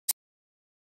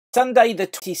Sunday the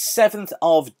 27th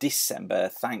of December.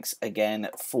 Thanks again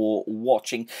for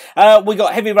watching. We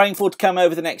got heavy rainfall to come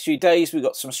over the next few days. We've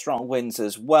got some strong winds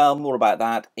as well. More about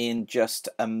that in just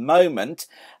a moment.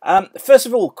 First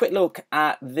of all, quick look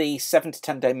at the 7 to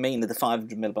 10 day mean of the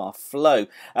 500 millibar flow.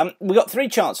 We've got three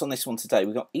charts on this one today.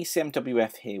 We've got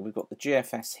ECMWF here, we've got the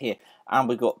GFS here, and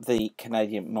we've got the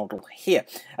Canadian model here.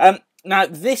 Now,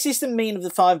 this is the mean of the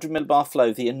 500 millibar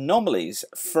flow, the anomalies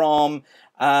from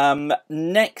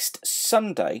next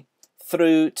Sunday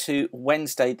through to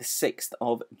Wednesday the 6th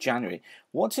of January.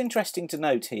 What's interesting to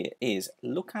note here is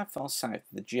look how far south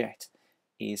the jet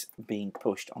is being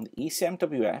pushed on the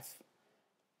ECMWF,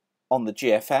 on the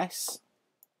GFS,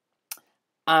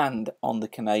 and on the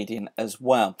Canadian as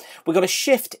well. We've got a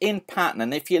shift in pattern,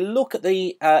 and if you look at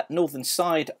the northern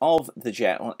side of the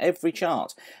jet on every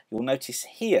chart, you'll notice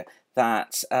here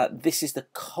that this is the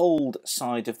cold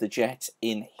side of the jet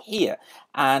in here,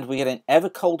 and we're getting ever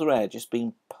colder air just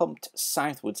being pumped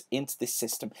southwards into this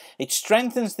system. It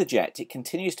strengthens the jet, it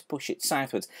continues to push it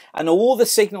southwards, and all the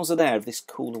signals are there of this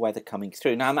cooler weather coming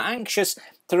through. Now, I'm anxious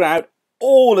throughout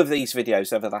all of these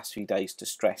videos over the last few days to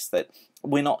stress that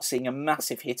we're not seeing a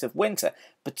massive hit of winter,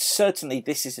 but certainly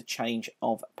this is a change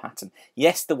of pattern.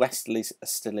 Yes, the westerlies are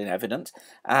still evident,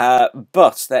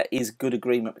 but there is good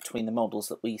agreement between the models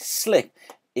that we slip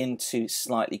into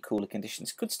slightly cooler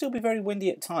conditions. Could still be very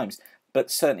windy at times, but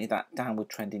certainly that downward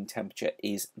trend in temperature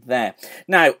is there.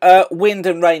 Now, wind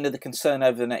and rain are the concern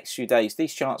over the next few days.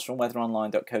 These charts from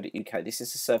weatheronline.co.uk. This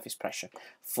is the surface pressure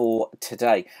for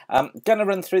today. I'm going to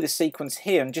run through the sequence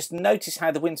here and just notice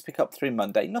how the winds pick up through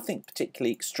Monday. Nothing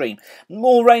particularly extreme.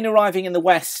 More rain arriving in the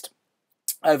west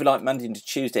overnight Monday into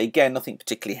Tuesday. Again, nothing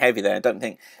particularly heavy there. I don't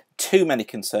think too many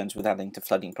concerns with adding to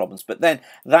flooding problems. But then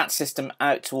that system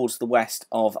out towards the west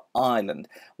of Ireland.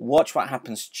 Watch what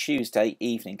happens Tuesday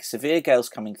evening. Severe gales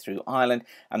coming through Ireland,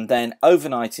 and then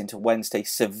overnight into Wednesday,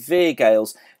 severe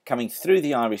gales coming through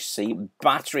the Irish Sea,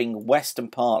 battering western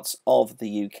parts of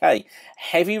the UK.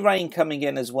 Heavy rain coming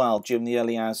in as well during the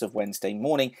early hours of Wednesday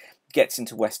morning. Gets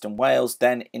into Western Wales,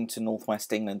 then into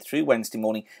northwest England through Wednesday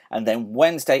morning, and then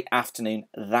Wednesday afternoon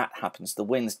that happens. The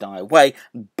winds die away,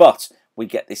 but we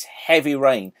get this heavy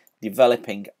rain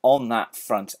developing on that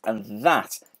front, and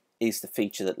that is the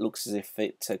feature that looks as if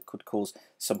it could cause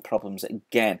some problems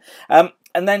again. And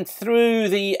then through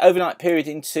the overnight period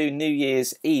into New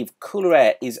Year's Eve, cooler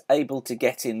air is able to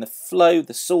get in. The flow,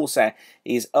 the source air,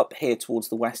 is up here towards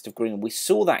the west of Greenland. We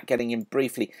saw that getting in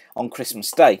briefly on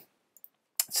Christmas Day.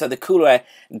 So the cooler air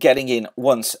getting in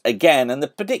once again, and the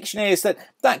prediction is that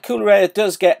that cooler air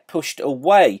does get pushed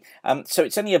away. So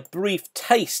it's only a brief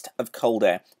taste of cold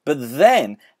air, but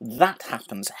then that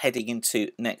happens heading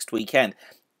into next weekend.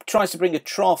 Tries to bring a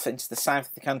trough into the south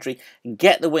of the country,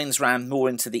 get the winds round more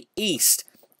into the east.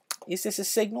 Is this a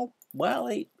signal? Well,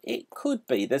 it could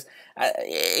be.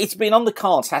 It's been on the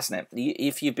cards, hasn't it?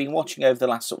 If you've been watching over the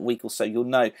last sort of week or so, you'll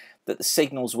know that the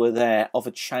signals were there of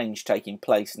a change taking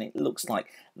place, and it looks like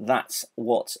that's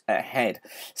what's ahead.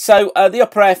 So the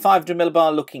upper air 500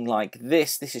 millibar looking like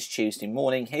this. This is Tuesday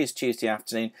morning. Here's Tuesday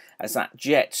afternoon as that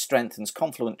jet strengthens,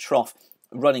 confluent trough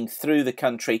running through the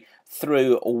country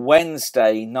through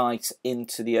Wednesday night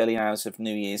into the early hours of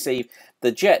New Year's Eve.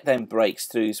 The jet then breaks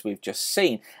through, as we've just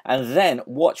seen, and then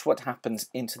watch what happens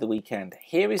into the weekend.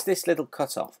 Here is this little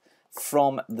cut-off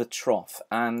from the trough,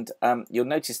 and you'll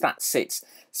notice that sits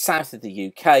south of the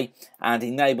UK and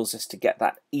enables us to get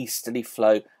that easterly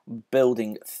flow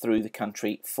building through the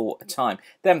country for a time.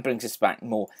 Then brings us back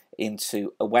more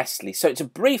into a westerly. So it's a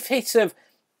brief hit of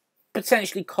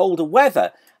potentially colder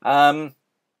weather,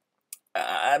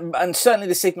 and certainly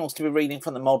the signals to be reading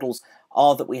from the models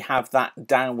are that we have that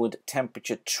downward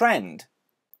temperature trend.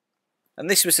 And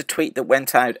this was a tweet that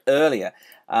went out earlier.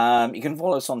 You can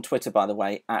follow us on Twitter, by the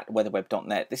way, at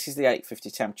weatherweb.net. This is the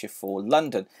 8:50 temperature for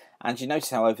London. And you notice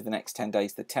how over the next 10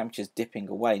 days the temperature's dipping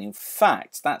away. And in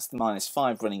fact, that's the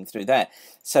 -5 running through there.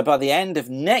 So by the end of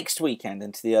next weekend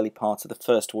into the early part of the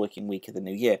first working week of the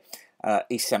new year,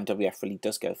 ECMWF really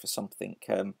does go for something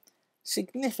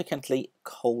significantly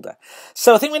colder.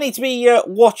 So I think we need to be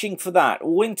watching for that.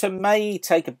 Winter may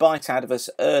take a bite out of us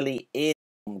early in,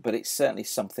 but it's certainly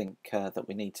something that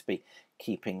we need to be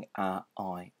keeping our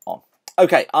eye on.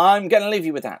 Okay, I'm going to leave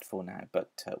you with that for now,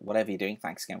 but whatever you're doing,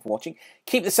 thanks again for watching.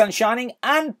 Keep the sun shining,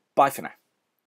 and bye for now.